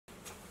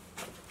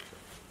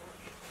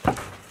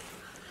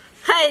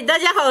嗨，大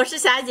家好，我是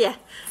霞姐。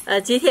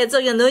今天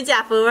做个农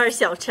家风味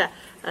小吃，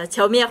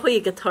荞面烩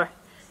一个坨。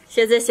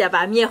现在先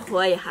把面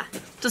和一下。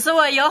这是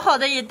我舀好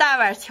的一大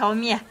碗荞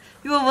面，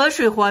用温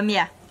水和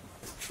面。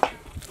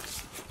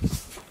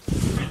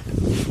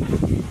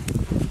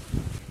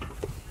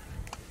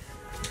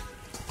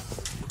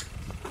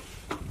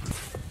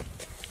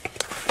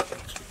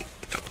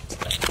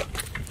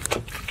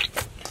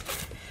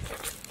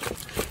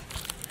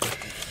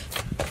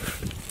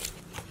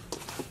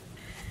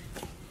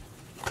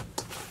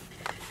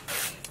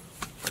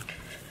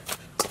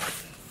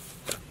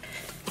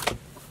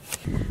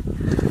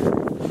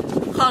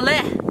好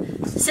嘞，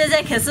现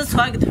在开始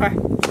搓个坨儿。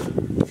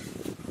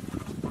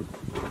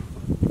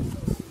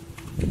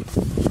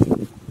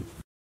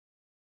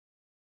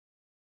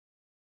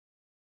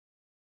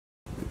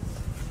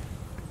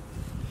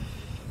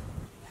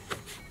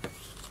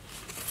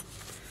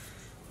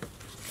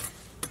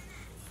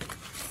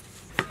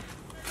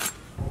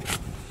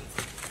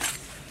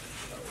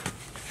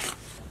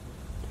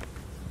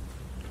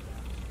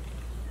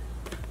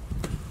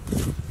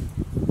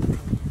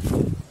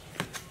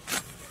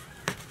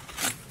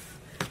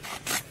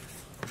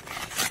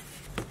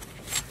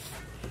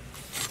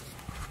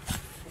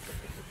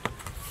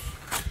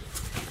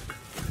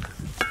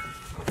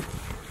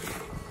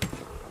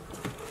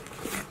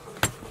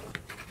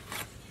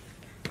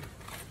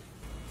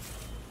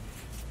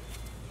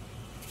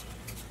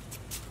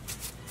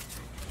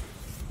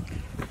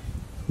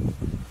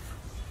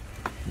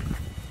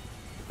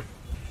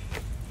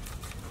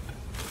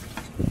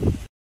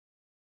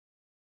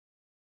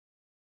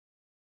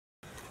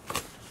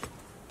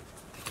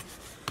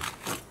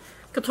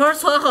个坨儿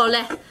搓好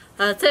了，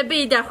再备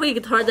一点烩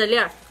个坨的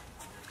料：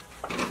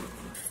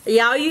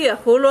洋芋、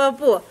胡萝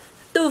卜、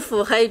豆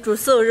腐还有猪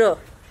瘦肉。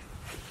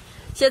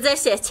现在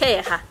先切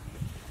一下。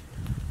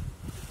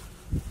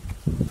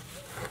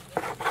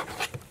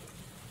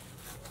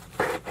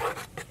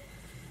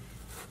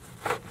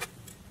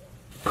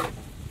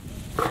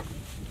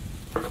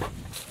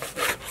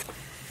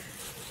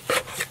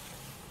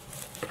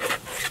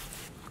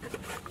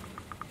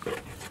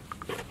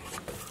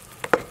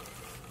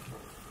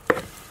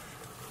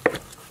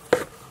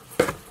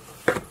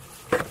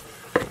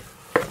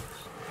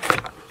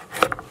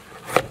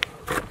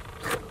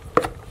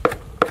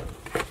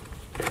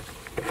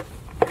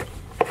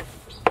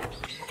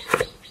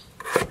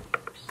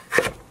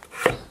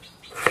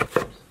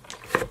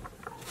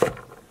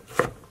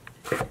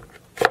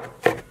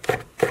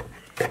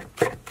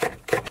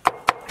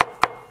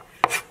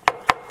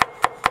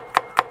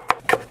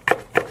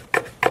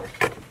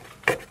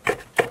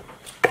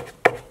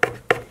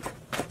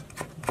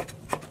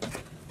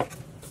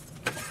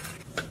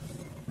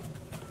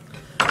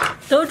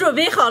都准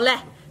备好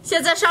了，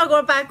现在上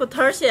锅把骨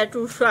头先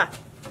煮熟。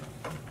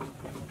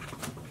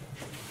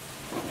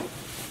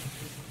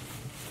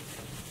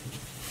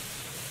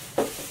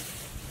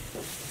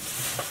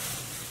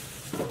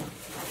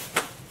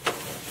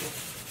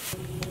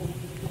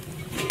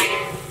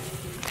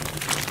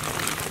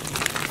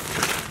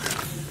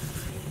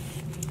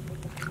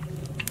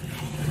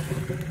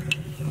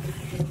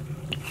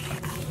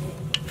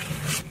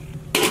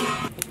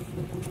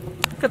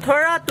骨头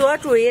要多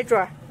煮一煮。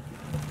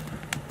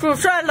煮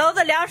熟，捞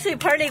到凉水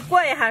盆里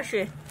过一下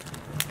水。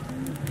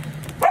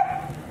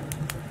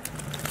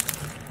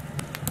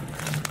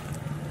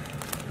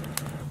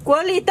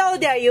锅里倒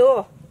点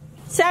油，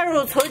下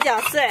入葱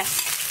姜蒜，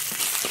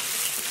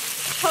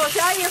炒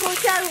香以后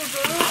下入猪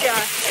肉丁，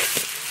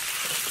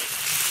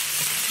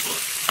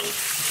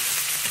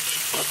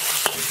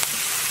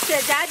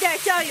再加点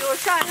酱油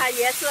上下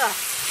颜色。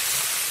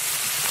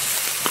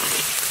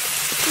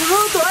猪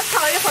肉多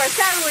炒一会儿，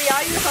下入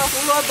洋芋和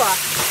胡萝卜。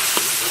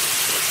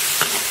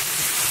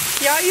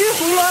洋芋、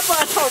胡萝卜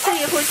炒熟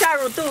以后，下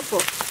入豆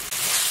腐，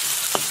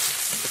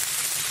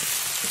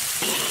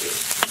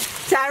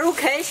加入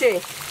开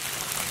水，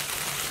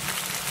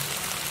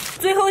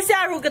最后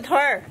下入个坨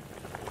儿，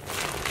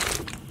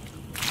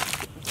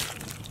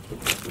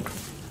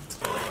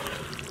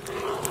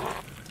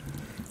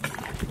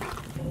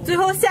最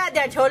后下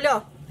点调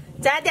料，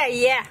加点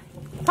盐、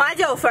花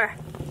椒粉、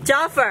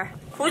姜粉、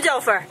胡椒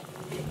粉、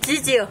鸡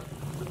精，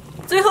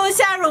最后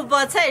下入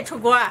菠菜出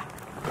锅。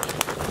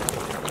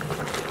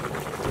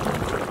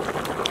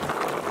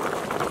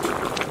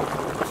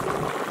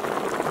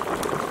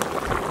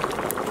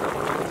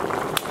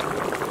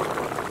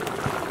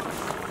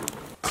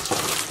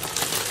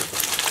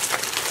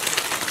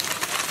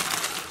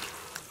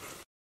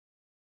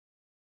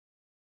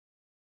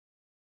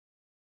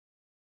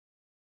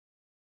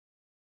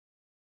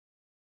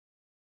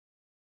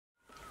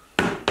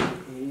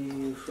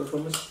说什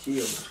么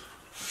细节？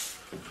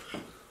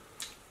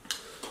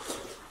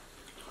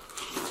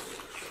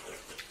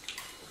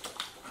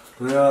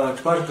对呀，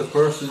把这个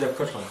腿儿时间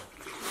可长了。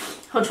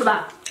好吃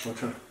吧？好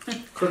吃，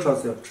可长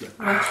时间不吃。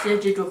我吃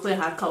这种烩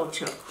还可好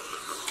吃。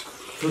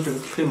都这个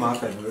忒麻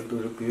烦，我都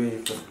是不愿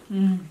意做。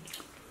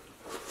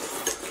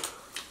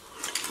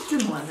这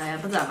么咱也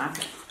不咋麻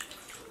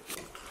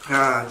烦。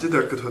啊，这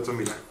点骨头怎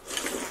么样？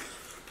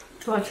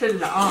多吃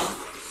点啊！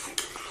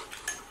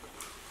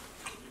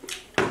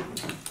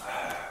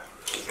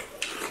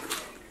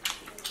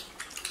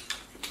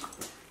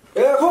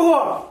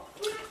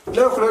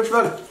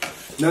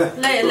来，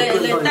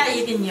大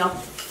姨给你要。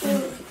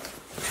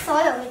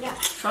少有一点。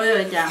少有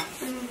一点。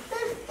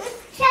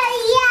小姨。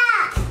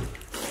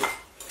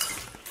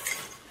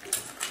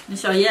你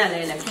小姨来，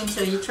跟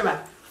小姨吃吧。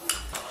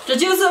这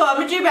就是我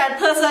们这边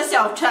特色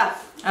小吃，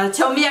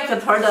荞面圪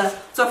坨的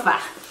做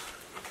法。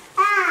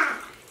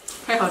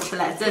太好吃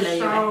了，再来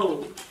一碗。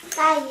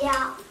大姨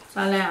啊。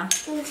啥了？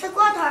你吃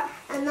锅头，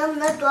能不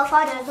能多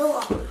放点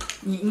肉？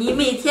你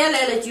每天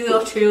来了就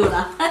要吃肉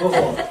了。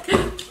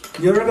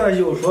你要是敢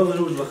有勺子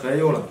肉就还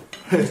有了。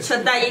吃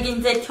大姨给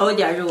你再调一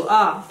点肉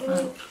啊。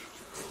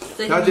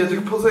霞姐，这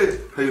个泡菜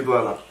还有多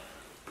了？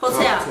泡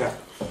菜啊，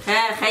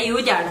还有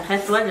点呢，还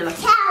多着了。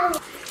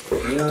哎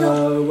呀，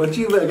我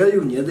这碗该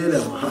有年代了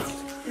嘛。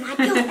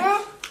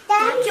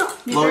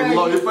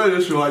老一辈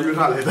的时候有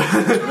啥来的？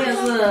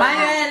马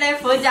原来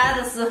封家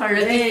的时候，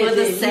人给封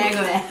的3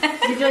个碗，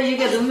你这一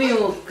个都没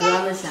有搁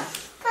子下。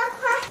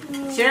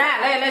欣然，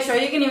来，小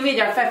姨给你喂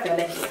点饭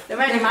来，来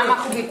外面妈妈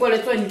后边过来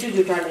坐你舅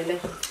舅这儿来，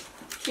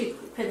去，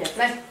快点，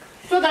来，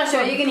坐到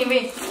小姨给你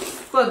喂，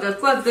过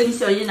个你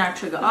小姨那儿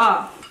吃个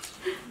啊。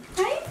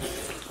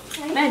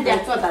慢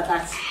点坐大。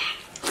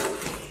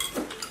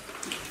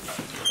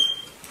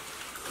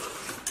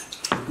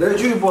来，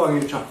就不给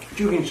你吃，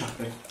就给你吃，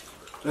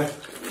来。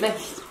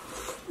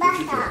爸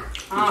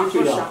爸。啊，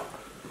不少。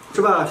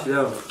吃吧，媳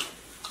妇。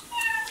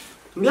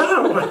面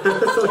糊，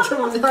少吃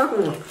点面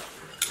糊。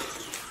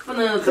不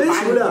能害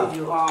羞了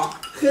啊！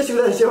害羞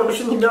了，媳妇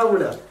吃你面糊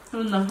了。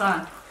能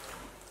饭。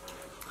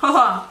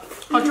好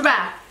吃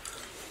吧？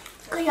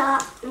可小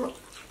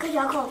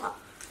口子。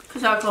可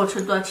小口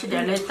吃多吃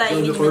点，来大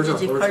姨给你们这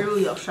几块肉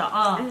要上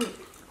啊。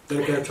该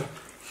吃。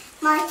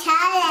没钱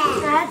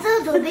嘞，俺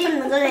都准备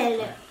那个来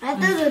了，俺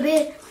都准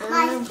备好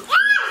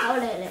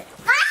来了。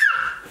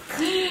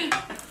你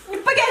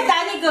不该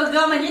打你哥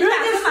哥吗？你打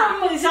干嘛？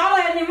梦想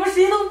了，你们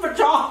谁都不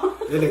着。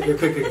来，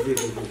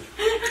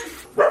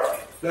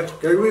来，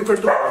该有一块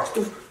豆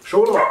腐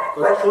熟了，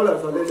把它熟了，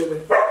说来，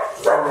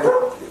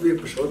胃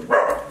不熟的。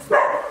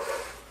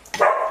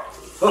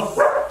好，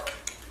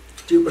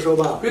这个不熟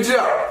吧？别吃。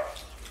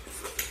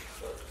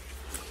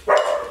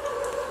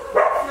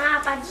妈，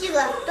把这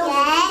个豆腐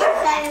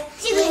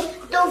这个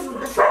豆腐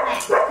不熟嘞，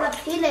我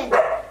推来的。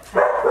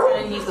这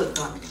是你哥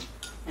哥。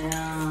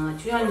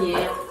就像你。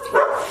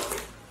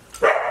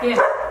对。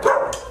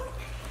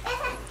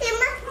怎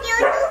么有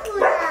豆腐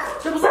了？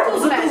这不是豆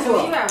腐了，小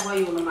姨碗我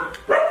有了吗？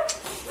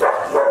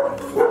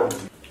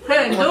嘿，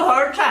你都好好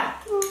吃，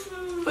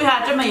为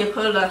啥这么一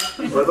口了？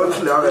我都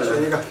吃2碗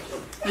了，一个。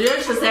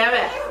人吃3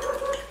碗。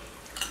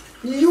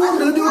你有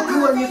能就给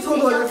我，你做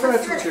多的饭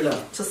吃了。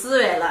吃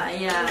4碗了，哎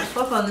呀，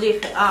芳芳厉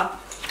害啊！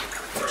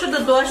吃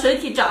的多，身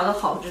体长得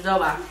好，知道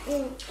吧？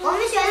我们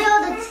学校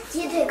的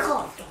鸡腿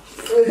烤。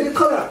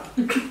烤了。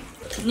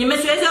你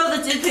们学校的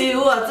鸡腿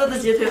有我做的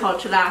鸡腿好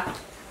吃啦？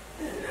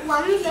我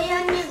们学校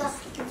那个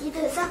鸡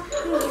腿是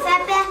米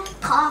饭拌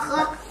糖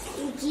和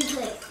鸡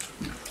腿。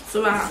是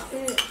吧？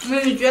那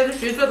你觉得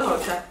谁做的好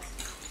吃？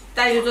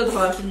大姨做的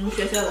好，是你们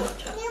学校的好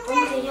吃？我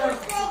们学校的。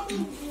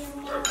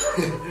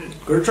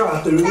根儿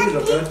炸都有味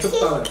道，咱吃不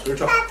大了，根儿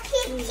炸。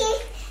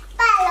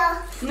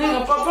那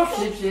个不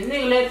皮，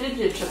那个来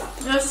皮吃的。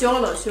要削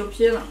了，削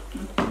皮了。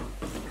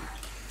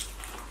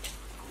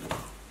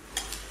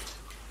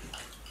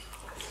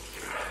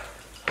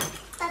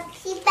把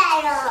皮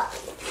掰了。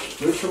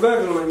没吃饭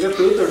了吗？你该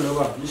等等着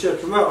吧，你先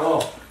吃饭啊。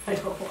哎呦，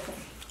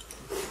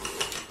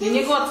你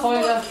给我炒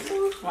一个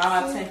娃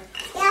娃菜。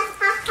呀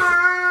哈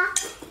哈，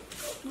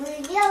不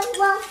要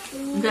我。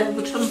你这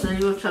不吃了，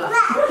咱又吃了。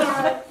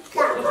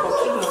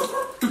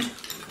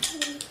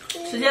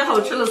时间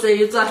好吃了，所以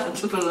又做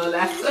吃的了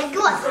来。给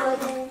我炒一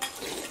个。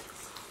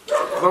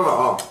妈妈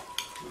啊。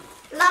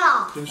姥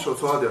姥。你少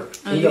炒点。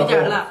有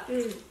点了。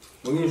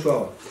我跟你说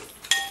啊，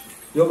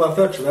要把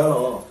饭吃完了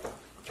啊，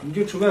你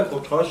就吃饭搞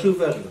长剩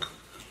饭似的。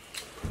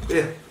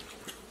对。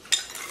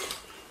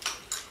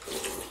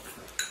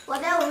我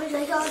在我们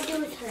学校就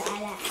吃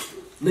完了。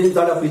那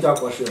咱俩回家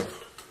过事。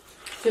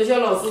学校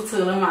老师抽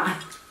了吗？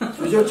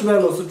学校吃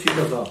饭老师推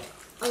着啥？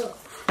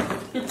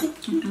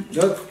你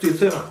要对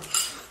菜吗？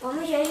我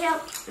们学校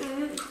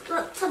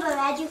吃不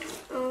完就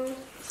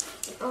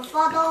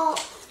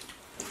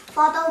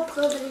放到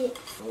盆子里。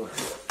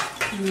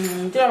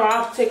这玩意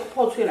儿菜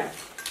泡脆了，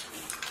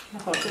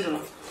好吃着了。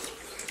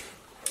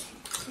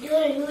这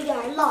个有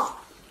点老。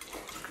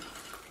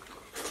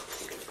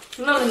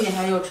那个你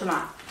还要吃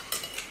吗？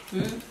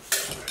来，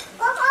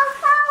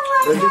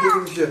这个给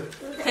你吃。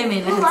太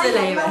美了，再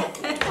来一碗。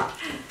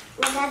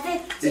我还在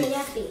减减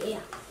肥呀。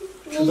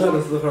吃饭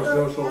的时候不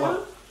要说话，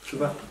吃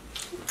饭。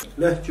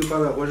来，就把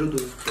碗和肉都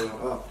吃了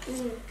啊。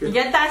你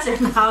给大婶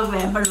拿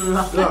碗和肉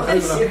肉。对吧？还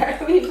有媳妇儿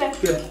喂饭。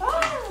对。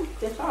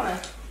别上来。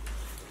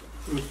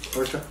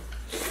好吃。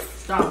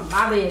上，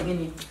妈的也给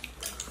你。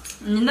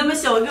你那么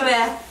小个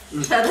碗，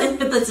吃的你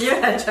都几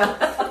碗吃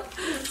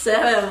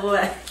？3碗5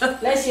碗。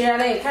来，媳妇儿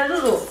来，看肉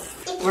肉。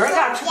我儿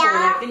刚吃饱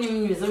了，给你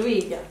们女子喂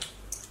一点。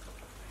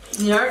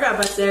你儿刚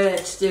把3碗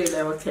吃进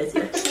来，我看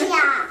见。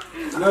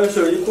让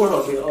小姨过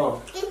上去啊。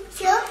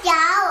手表。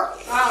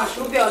啊，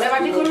手表，来把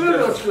这个肉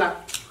肉吃了。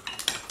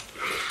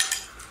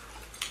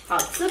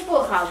吃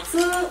不好吃。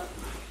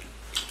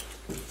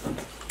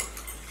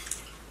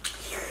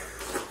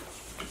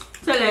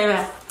再来一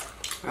碗。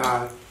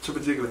啊，吃不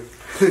进了。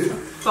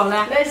好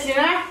了，来，媳妇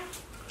儿。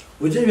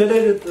我记得原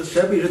来这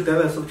陕北人单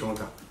碗是不是这么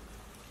干？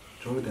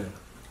这么单？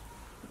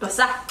不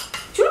是，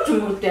就这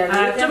么单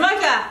啊，这么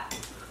干，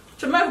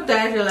这么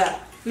端上来。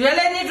原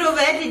来那种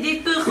碗底得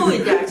更厚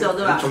一点，晓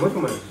得吧？怎么个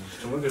嘛？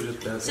怎么个是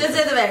单？现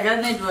在的碗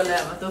上那种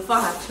了，我都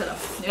放下去了。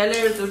原来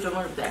人都这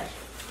么端，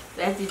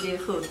碗底得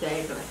厚端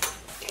一个碗。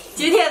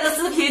今天的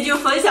视频就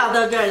分享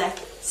到这儿了，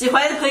喜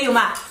欢的朋友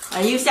们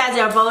右下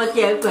角帮我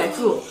点个关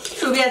注，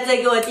顺便再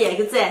给我点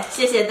个赞，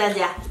谢谢大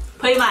家，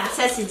朋友们，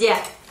下期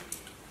见。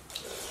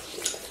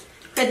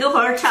快都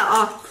好好吃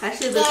啊，还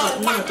剩的好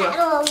那么多。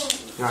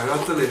呀，让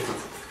这里说。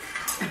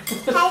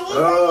别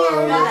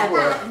来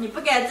了，你不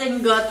该在你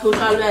哥头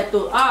上乱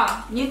动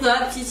啊！你哥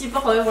脾气不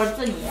好，一会儿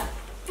治你呀。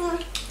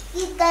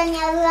你跟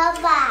鸟了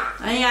吧？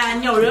哎呀，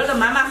咬人了，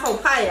妈妈好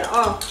怕呀！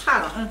哦，怕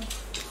了，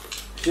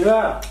媳妇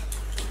儿，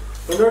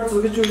把那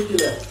纸给揪起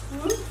来。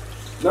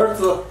哪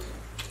纸？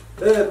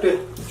哎，对，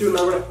就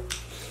拿过来。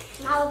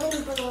那我给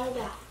你们捞一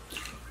点。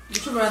你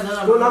是不是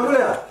那给我拿过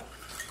来。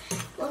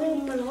我给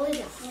你们捞一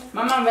点。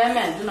妈妈外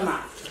卖知道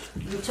吗？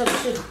你吃不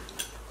吃它？